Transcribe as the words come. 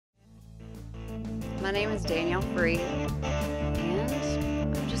My name is Danielle Free,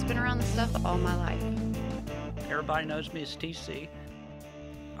 and I've just been around this stuff all my life. Everybody knows me as TC.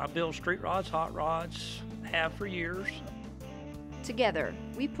 I build street rods, hot rods, have for years. Together,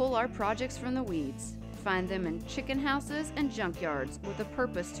 we pull our projects from the weeds, find them in chicken houses and junkyards with a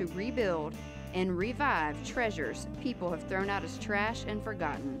purpose to rebuild and revive treasures people have thrown out as trash and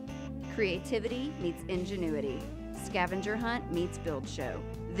forgotten. Creativity meets ingenuity. Scavenger hunt meets build show.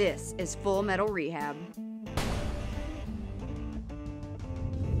 This is Full Metal Rehab.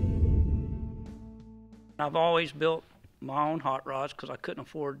 I've always built my own hot rods because I couldn't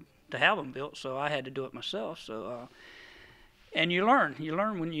afford to have them built, so I had to do it myself. So, and you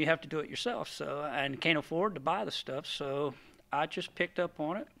learn when you have to do it yourself. So, and can't afford to buy the stuff, so I just picked up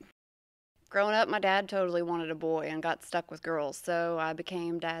on it. Growing up, my dad totally wanted a boy and got stuck with girls, so I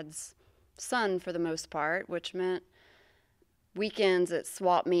became Dad's son for the most part, which meant weekends at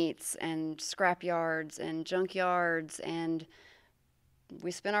swap meets and scrap yards and junk yards, and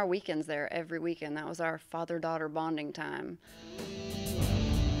we spent our weekends there every weekend. That was our father-daughter bonding time.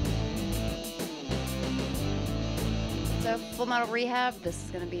 So, Full Metal Rehab, this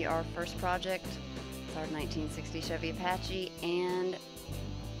is going to be our first project. It's our 1960 Chevy Apache, and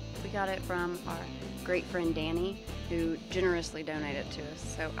we got it from our great friend Danny, who generously donated it to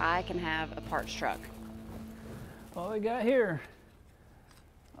us, so I can have a parts truck. What we got here?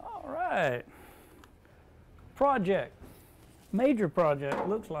 All right. Project. Major project,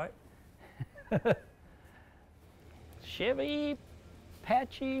 looks like. Chevy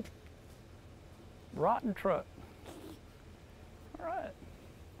Apache rotten truck. All right.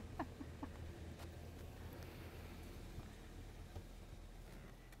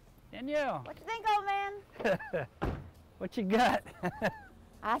 Danielle. What you think, old man? What you got?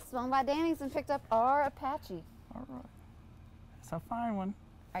 I swung by Danny's and picked up our Apache. All right. It's a fine one.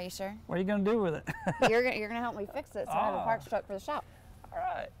 Are you sure? What are you going to do with it? You're gonna help me fix it, so I have a parts truck for the shop. All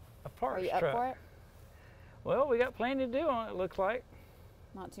right. A parts Are you truck. up for it? Well, we got plenty to do on it, looks like.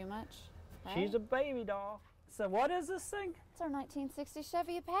 Not too much, right? She's a baby doll. So what is this thing? It's our 1960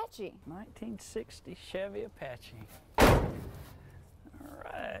 Chevy Apache. 1960 Chevy Apache. All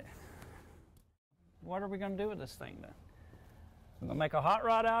right. What are we going to do with this thing then? We're going to make a hot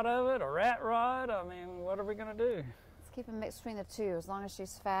rod out of it, a rat rod? I mean, what are we going to do? Let's keep a mix between the two, as long as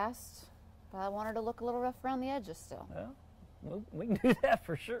she's fast. But I want her to look a little rough around the edges still. Well, we can do that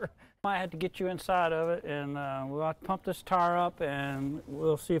for sure. I had to get you inside of it, and we'll have to pump this tire up, and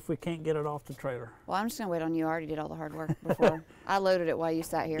we'll see if we can't get it off the trailer. Well, I'm just going to wait on you. I already did all the hard work before. I loaded it while you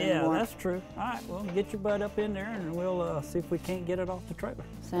sat here. Yeah, that's true. All right, well, get your butt up in there, and we'll see if we can't get it off the trailer.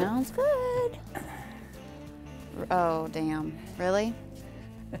 Sounds good. Oh, damn. Really?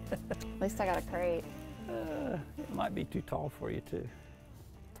 At least I got a crate. It might be too tall for you, too.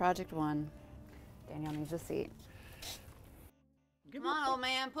 Project 1. Danielle needs a seat. Come on, old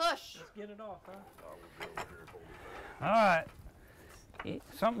man, push. Let's get it off, huh? All right.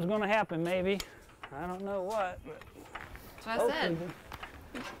 Something's going to happen, maybe. I don't know what, but That's what I said.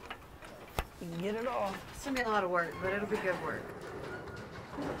 You can get it off. It's going to be a lot of work, but it'll be good work.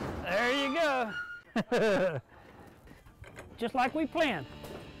 There you go. Just like we planned.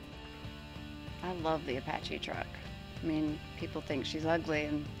 I love the Apache truck. I mean, people think she's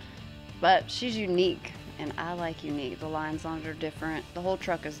ugly, but she's unique, and I like unique. The lines on it are different. The whole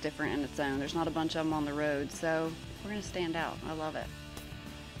truck is different in its own. There's not a bunch of them on the road, so we're going to stand out. I love it.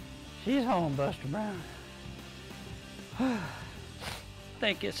 She's home, Buster Brown. I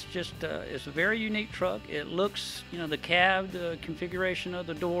think it's just, it's a very unique truck. It looks, you know, the cab, the configuration of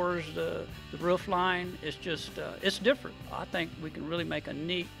the doors, the roof line, it's just, it's different. I think we can really make a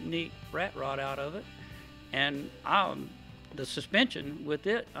neat rat rod out of it. And the suspension with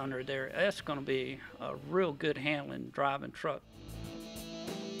it under there, that's going to be a real good handling, driving truck.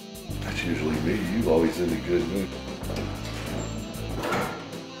 That's usually me. You've always in a good mood.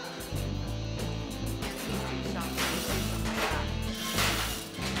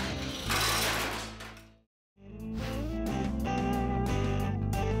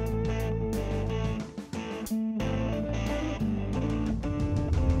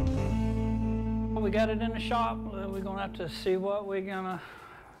 We got it in the shop. We're going to have to see what we're going to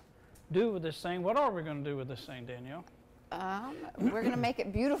do with this thing. What are we going to do with this thing, Danielle? We're going to make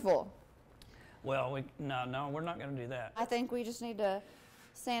it beautiful. Well, no, we're not going to do that. I think we just need to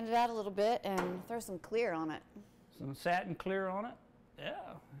sand it out a little bit and throw some clear on it. Some satin clear on it?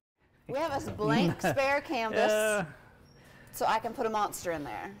 Yeah. We have a blank spare canvas, so I can put a monster in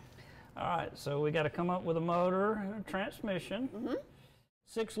there. All right, so we got to come up with a motor and a transmission.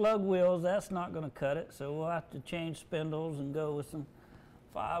 6 lug wheels, that's not going to cut it, so we'll have to change spindles and go with some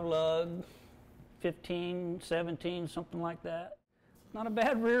 5 lug 15, 17, something like that. Not a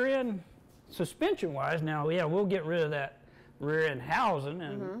bad rear end suspension wise. Now, yeah, we'll get rid of that rear end housing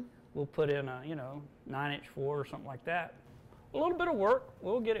and we'll put in a, 9-inch Ford or something like that. A little bit of work,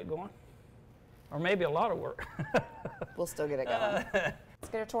 we'll get it going. Or maybe a lot of work. We'll still get it going. Let's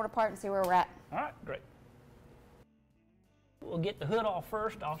get it torn apart and see where we're at. All right, great. We'll get the hood off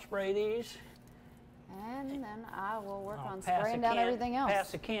first. I'll spray these. And then I will work on Pass spraying the down can- everything else.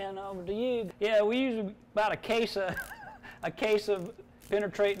 Pass the can over to you. Yeah, we use about a case of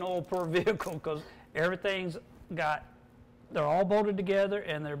penetrating oil per vehicle because everything's they're all bolted together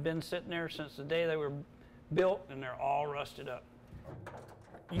and they've been sitting there since the day they were built and they're all rusted up.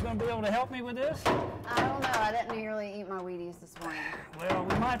 You gonna be able to help me with this? I don't know. I didn't nearly eat my Wheaties this morning. Well,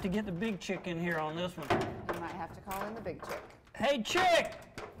 we might have to get the big chick in here on this one. You might have to call in the big chick. Hey, Chick!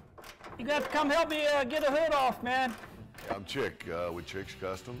 You got to come help me get a hood off, man. I'm Chick with Chick's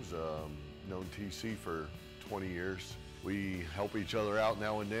Customs. Known TC for 20 years. We help each other out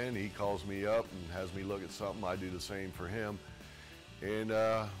now and then. He calls me up and has me look at something. I do the same for him. And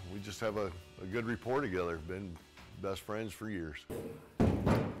we just have a good rapport together. Been best friends for years.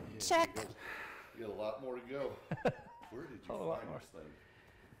 Check. You got a lot more to go. Where did you find this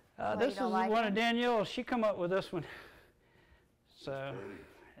thing? This is one of Danielle's. She come up with this one. So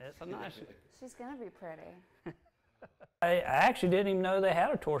it's a nice one. She's going to be pretty. I actually didn't even know they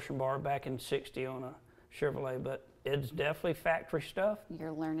had a torsion bar back in '60 on a Chevrolet, but it's definitely factory stuff.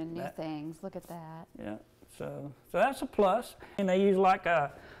 You're learning new things. Look at that. Yeah, so that's a plus. And they use like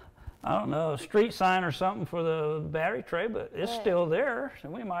a, I don't know, a street sign or something for the battery tray, but it's still there, so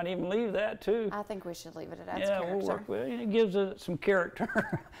we might even leave that too. I think we should leave it as Yeah, character. we'll work with it. It gives it some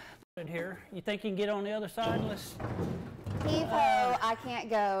character. Here, you think you can get on the other side? Let's. Heave-ho, I can't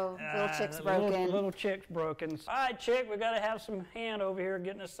go. Little chick's the broken. Little chick's broken. All right, Chick, we got to have some hand over here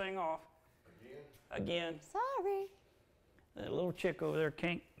getting this thing off. Again. Sorry. That little chick over there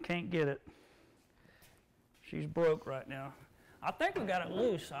can't get it. She's broke right now. I think we got it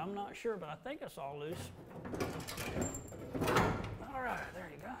loose. I'm not sure, but I think it's all loose. All right, there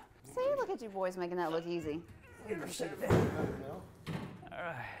you go. See, look at you boys making that look easy. All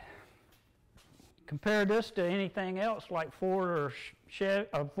right. Compare this to anything else like Ford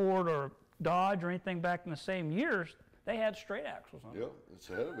or Dodge or anything back in the same years, they had straight axles on. Yep, it's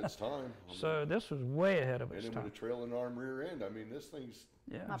ahead of its time. So this was way ahead of its And time. with a trailing arm rear end, I mean, this thing's...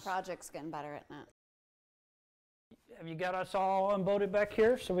 Yeah. My project's getting better at that. Have you got us all unbolted back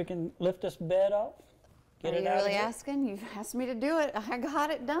here so we can lift this bed up? Are you really asking? You asked me to do it. I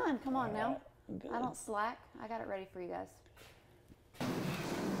got it done. Come on now. Good. I don't slack. I got it ready for you guys.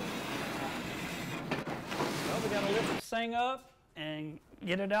 Well, we got to lift this thing up and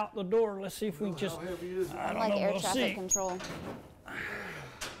get it out the door. Let's see if we just. I don't Like know. air We'll traffic see. control. That's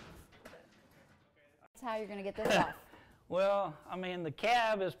how you're going to get this off. Well, I mean, the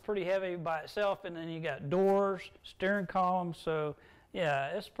cab is pretty heavy by itself, and then you got doors, steering column. So, yeah,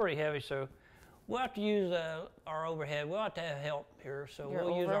 it's pretty heavy. So, we'll have to use our overhead. We'll have to have help here. So,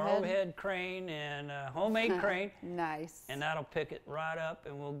 we'll use our overhead crane and homemade crane. Nice. And that'll pick it right up,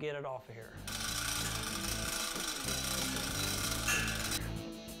 and we'll get it off of here.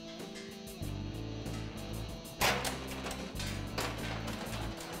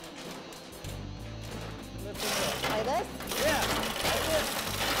 Like this? Yeah, that's it.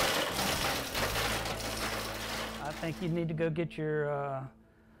 I think you need to go get your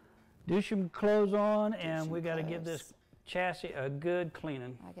douching clothes on, and we got to give this chassis a good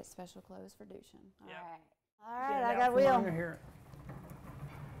cleaning. I get special clothes for douching. All Yep. right. All right, Get it I out got from wheel. under here.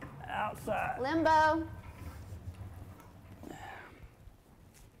 Outside. Limbo.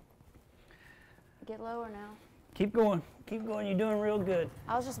 Get lower now. Keep going. Keep going. You're doing real good.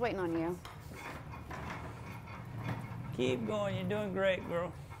 I was just waiting on you. Keep going. You're doing great,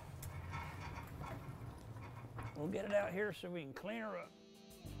 girl. We'll get it out here so we can clean her up.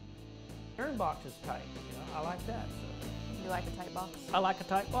 Steering box is tight. You know, I like that. So. You like a tight box? I like a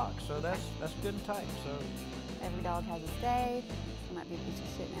tight box, so that's good and tight. So Every dog has its day. It might be a piece of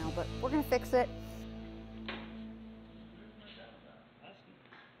shit now, but we're gonna fix it.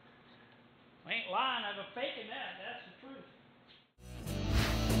 we ain't lying. I'm faking that. That's the truth.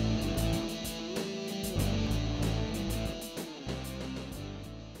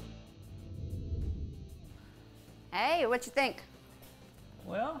 Hey, what you think?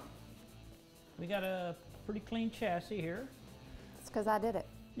 Well, we got a pretty clean chassis here. It's because I did it.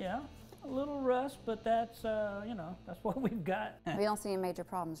 Yeah, a little rust, but that's that's what we've got. We don't see any major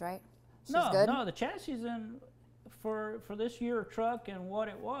problems, right? She's No, good? no, the chassis in for this year truck and what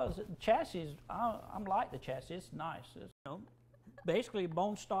it was. The chassis, I'm like the chassis. It's nice. It's basically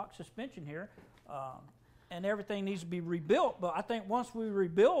bone stock suspension here. And everything needs to be rebuilt. But I think once we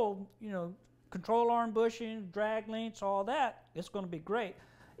rebuild, you know, control arm bushing, drag links, all that, it's going to be great.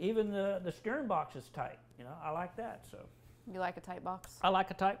 Even the steering box is tight. You know, I like that. So You like a tight box? I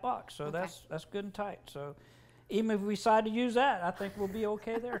like a tight box. So Okay. that's good and tight. So even if we decide to use that, I think we'll be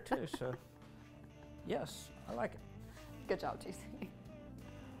okay there too. So yes, I like it. Good job, TC.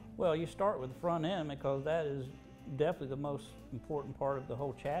 Well, you start with the front end because that is definitely the most important part of the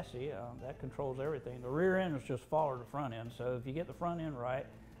whole chassis. That controls everything. The rear end is just follow the front end. So if you get the front end right,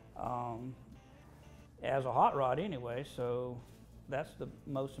 as a hot rod anyway, so that's the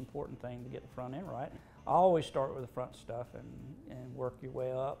most important thing, to get the front end right. I always start with the front stuff and work your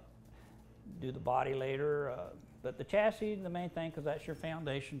way up, do the body later. But the chassis, the main thing, because that's your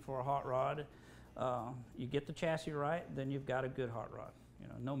foundation for a hot rod. You get the chassis right, then you've got a good hot rod. You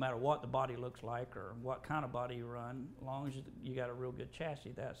know, no matter what the body looks like or what kind of body you run, as long as you got a real good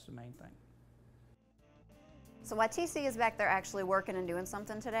chassis, that's the main thing. So while TC is back there actually working and doing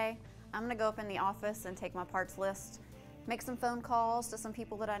something today, I'm gonna go up in the office and take my parts list, make some phone calls to some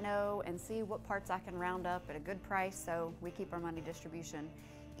people that I know and see what parts I can round up at a good price so we keep our money distribution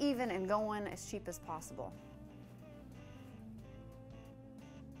even and going as cheap as possible.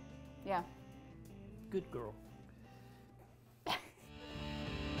 Yeah. Good girl.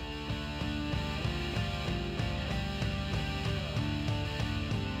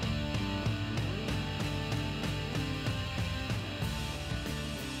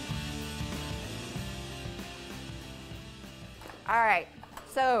 All right,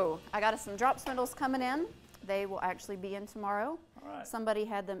 so I got us some drop spindles coming in. They will actually be in tomorrow. All right. Somebody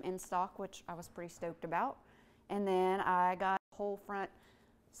had them in stock, which I was pretty stoked about. And then I got a whole front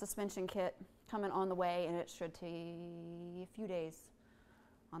suspension kit coming on the way, and it should take a few days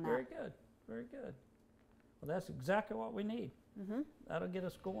on that. Very good, very good. Well, that's exactly what we need. That'll get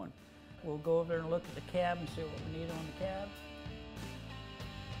us going. We'll go over there and look at the cab and see what we need on the cab.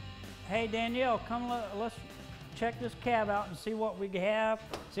 Hey Danielle, come let's check this cab out and see what we have,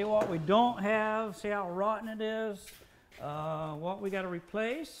 see what we don't have, see how rotten it is, what we got to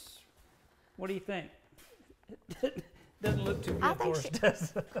replace. What do you think? Doesn't look too good for us,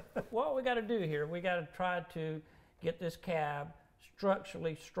 does it? What we got to do here, we got to try to get this cab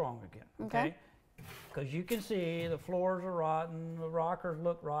structurally strong again, okay? Because you can see the floors are rotten, the rockers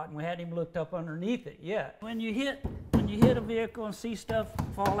look rotten. We hadn't even looked up underneath it yet. When you hit a vehicle and see stuff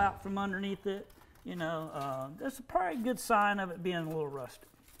fall out from underneath it, you know, that's probably a good sign of it being a little rusted,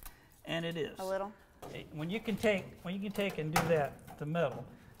 and it is. A little? When you can take and do that to metal,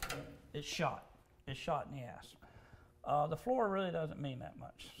 it's shot. It's shot in the ass. The floor really doesn't mean that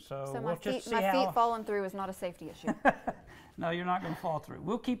much. So So we'll just see my how. feet falling through is not a safety issue. No, you're not going to fall through.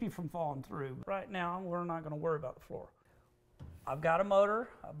 We'll keep you from falling through. Right now, we're not going to worry about the floor. I've got a motor.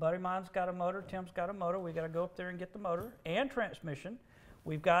 A buddy of mine's got a motor. Tim's got a motor. We got to go up there and get the motor and transmission.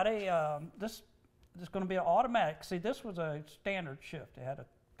 We've got a this is going to be an automatic. See, this was a standard shift. It had a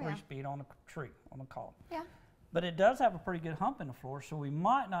 3-speed on the tree on the column. Yeah. But it does have a pretty good hump in the floor, so we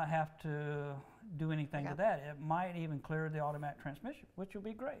might not have to do anything to that. It might even clear the automatic transmission, which will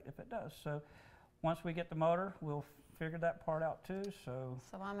be great if it does. So once we get the motor, we'll figure that part out too. So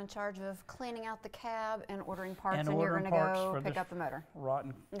I'm in charge of cleaning out the cab and ordering parts, And and you're ordering going to parts go for pick this up the motor.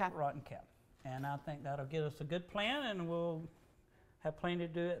 rotten Okay. cab. And I think that'll give us a good plan, and we'll have plenty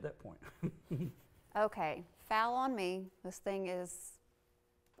to do at that point. Okay, foul on me. This thing is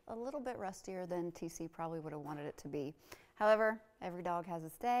a little bit rustier than TC probably would have wanted it to be. However, every dog has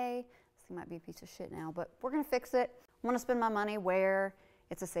its day. This thing might be a piece of shit now, but we're gonna fix it. I wanna spend my money where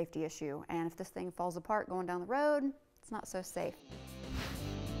it's a safety issue. And if this thing falls apart going down the road, it's not so safe.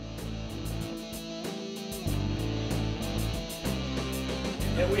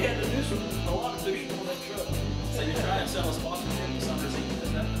 Yeah, we had to do a lot of douching on that truck. So you try and sell a sponsorship to somebody,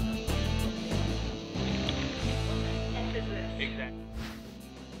 is that? Exactly.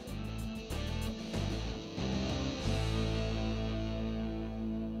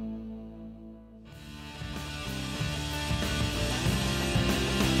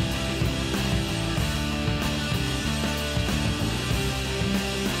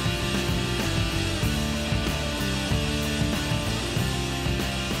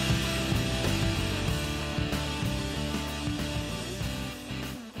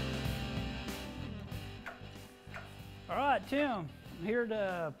 All right, Tim, I'm here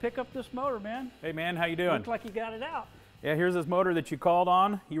to pick up this motor, man. Hey man, how you doing? Looks like you got it out. Yeah, here's this motor that you called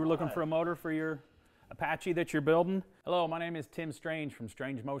on. You were looking for a motor for your Apache that you're building. Hello, my name is Tim Strange from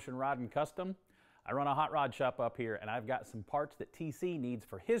Strange Motion Rod and Custom. I run a hot rod shop up here, and I've got some parts that TC needs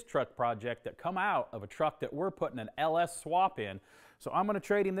for his truck project that come out of a truck that we're putting an LS swap in. So I'm gonna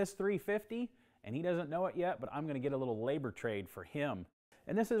trade him this 350 and he doesn't know it yet, but I'm going to get a little labor trade for him.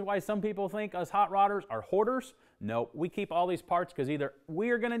 And this is why some people think us hot rodders are hoarders. No, we keep all these parts because either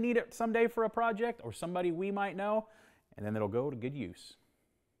we are going to need it someday for a project or somebody we might know, and then it'll go to good use.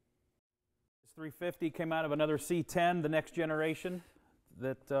 This 350 came out of another C10, the next generation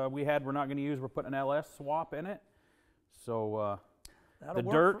that we had. We're not going to use. We're putting an LS swap in it. So the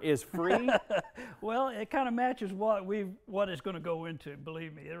dirt is free. Well, it kind of matches what it's going to go into.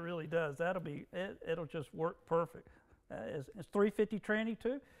 Believe me, it really does. It'll just work perfect. It's 350 tranny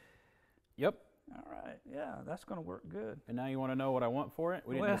too. Yep. All right. Yeah, that's going to work good. And now you want to know what I want for it?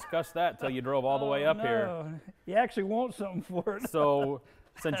 We didn't discuss that until you drove all the way up here. You actually want something for it. So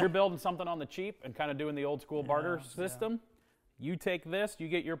since you're building something on the cheap and kind of doing the old school barter system, you take this, you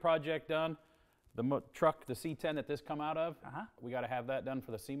get your project done. The truck, the C10 that this come out of, we got to have that done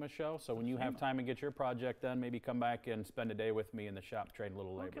for the SEMA show. So when you have time and get your project done, maybe come back and spend a day with me in the shop, trade a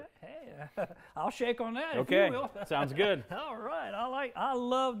little labor. Okay. Hey, I'll shake on that. Okay, if you will. Sounds good. All right, I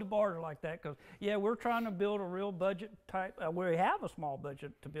love to barter like that because we're trying to build a real budget type. We have a small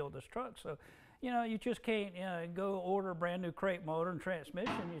budget to build this truck, so you just can't go order a brand new crate motor and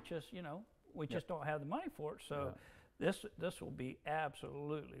transmission. You just we just don't have the money for it. So. This will be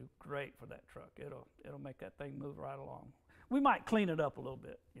absolutely great for that truck. It'll make that thing move right along. We might clean it up a little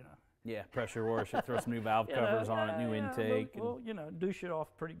bit, Yeah, pressure wash it, throw some new valve covers on it, new intake. We'll douche it off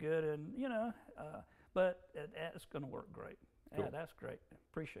pretty good, and but it's going to work great. Cool. Yeah, that's great.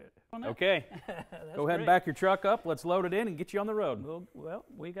 Appreciate it. Okay, go ahead and back your truck up. Let's load it in and get you on the road. Well,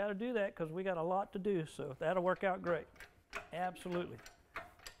 we got to do that because we got a lot to do, so that'll work out great. Absolutely.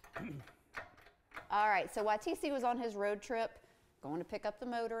 All right, so while TC was on his road trip, going to pick up the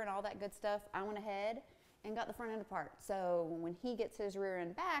motor and all that good stuff, I went ahead and got the front end apart. So when he gets his rear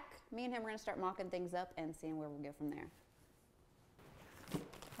end back, me and him are going to start mocking things up and seeing where we'll go from there.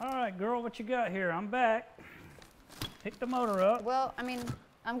 All right, girl, what you got here? I'm back. Pick the motor up. Well, I mean,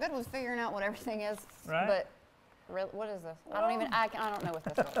 I'm good with figuring out what everything is, right? But what is this? Well, I don't know what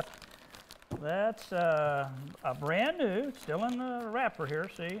this is. That's a brand new, still in the wrapper here,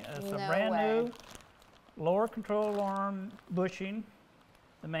 see? It's a brand new lower control arm bushing,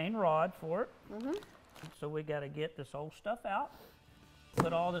 the main rod for it. So we got to get this old stuff out,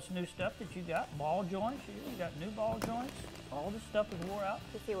 put all this new stuff that you got, ball joints, you got new ball joints, all this stuff is wore out.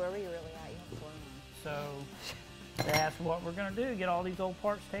 To see where were you really at, you have to learn. So that's what we're going to do, get all these old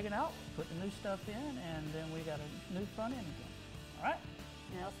parts taken out, put the new stuff in, and then we got a new front end again. All right?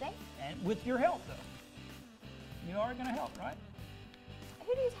 And it'll stay? And with your help, though. You are going to help, right?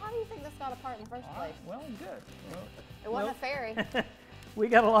 How do you think this got apart in the first place? Well, good. Well, it wasn't a ferry. We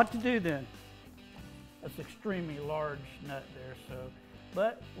got a lot to do then. That's an extremely large nut there,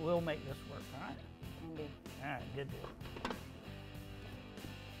 but we'll make this work, all right? Indeed. All right, good deal.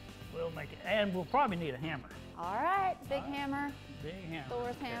 We'll make it, and we'll probably need a hammer. All right, big hammer. Big hammer.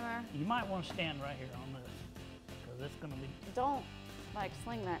 Thor's hammer. You might want to stand right here on this, because it's going to be... Don't,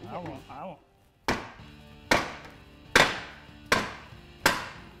 sling that and hit me. I won't.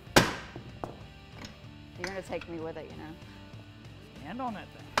 You're going to take me with it, Stand on that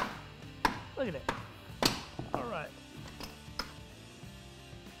thing. Look at that. All right.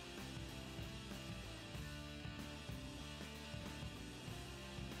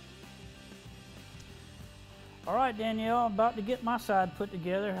 All right, Danielle, I'm about to get my side put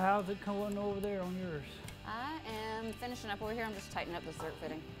together. How's it going over there on yours? I am finishing up over here. I'm just tightening up this dirt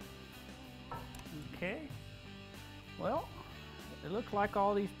fitting. Okay. Well, it looks like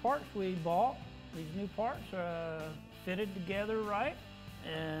all these parts we bought, these new parts are fitted together right,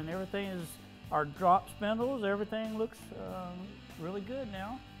 and everything is, our drop spindles, everything looks really good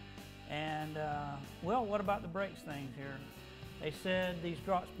now. And well, what about the brakes things here? They said these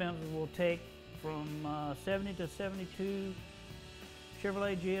drop spindles will take from 70 to 72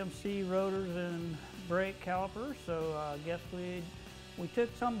 Chevrolet GMC rotors and brake calipers. So I guess we took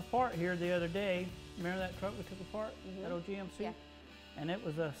some apart here the other day. Remember that truck we took apart, that old GMC? Yeah. And it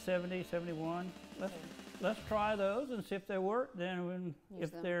was a 70, 71. Let's try those and see if they work. Then if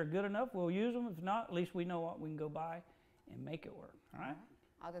they're good enough, we'll use them. If not, at least we know what we can go buy and make it work, all right?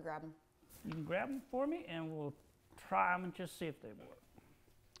 I'll go grab them. You can grab them for me and we'll try them and just see if they work.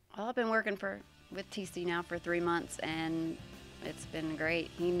 Well, I've been working with TC now for 3 months, and it's been great.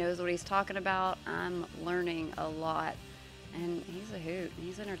 He knows what he's talking about. I'm learning a lot, and he's a hoot.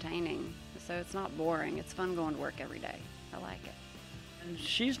 He's entertaining, so it's not boring. It's fun going to work every day. I like it. And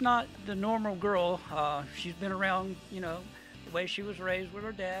she's not the normal girl. She's been around, the way she was raised with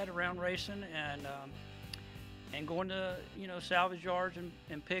her dad, around racing and going to, salvage yards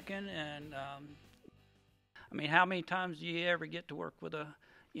and picking. And I mean, how many times do you ever get to work with a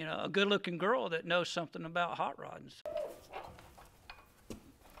you know, a good-looking girl that knows something about hot rods.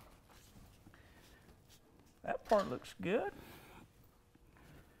 That part looks good.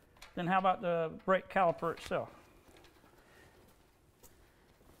 Then how about the brake caliper itself?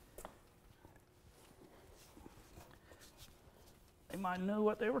 They might know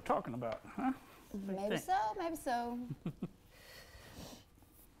what they were talking about, huh? Maybe so, maybe so.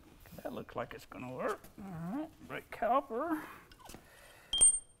 That looks like it's gonna work. All right, brake caliper.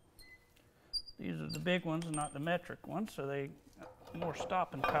 These are the big ones and not the metric ones, so they have more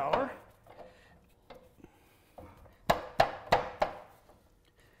stopping power.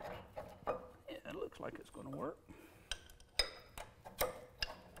 Yeah, it looks like it's gonna work.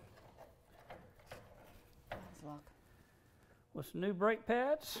 Let's look. With some new brake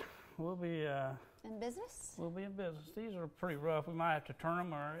pads, we'll be In business? we'll be in business. These are pretty rough. We might have to turn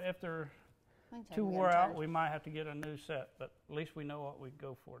them, or if they're I can check too and get wore them out, turned. we might have to get a new set, but at least we know what we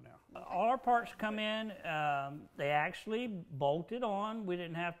go for now. All our parts come in, they actually bolted on. We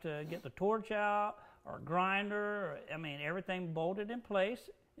didn't have to get the torch out or grinder. I mean, everything bolted in place,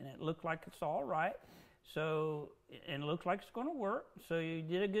 and it looked like it's all right. So, and it looks like it's going to work. So you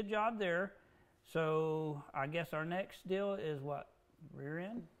did a good job there. So I guess our next deal is what? Rear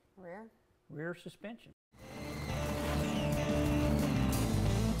end? Rear? Rear suspension.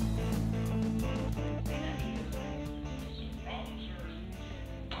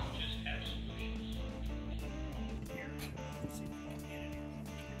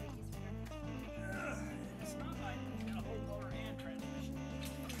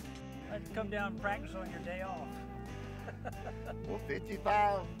 Let's come down and practice on your day off. Well,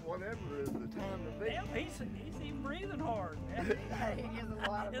 55, whatever is the time to be. Damn, he's even breathing hard. He gives a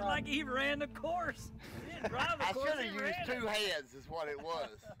lot of It's like he ran the course. He didn't drive the I course, should he have ran used it. 2 heads is what it was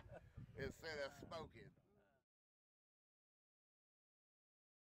instead of smoking.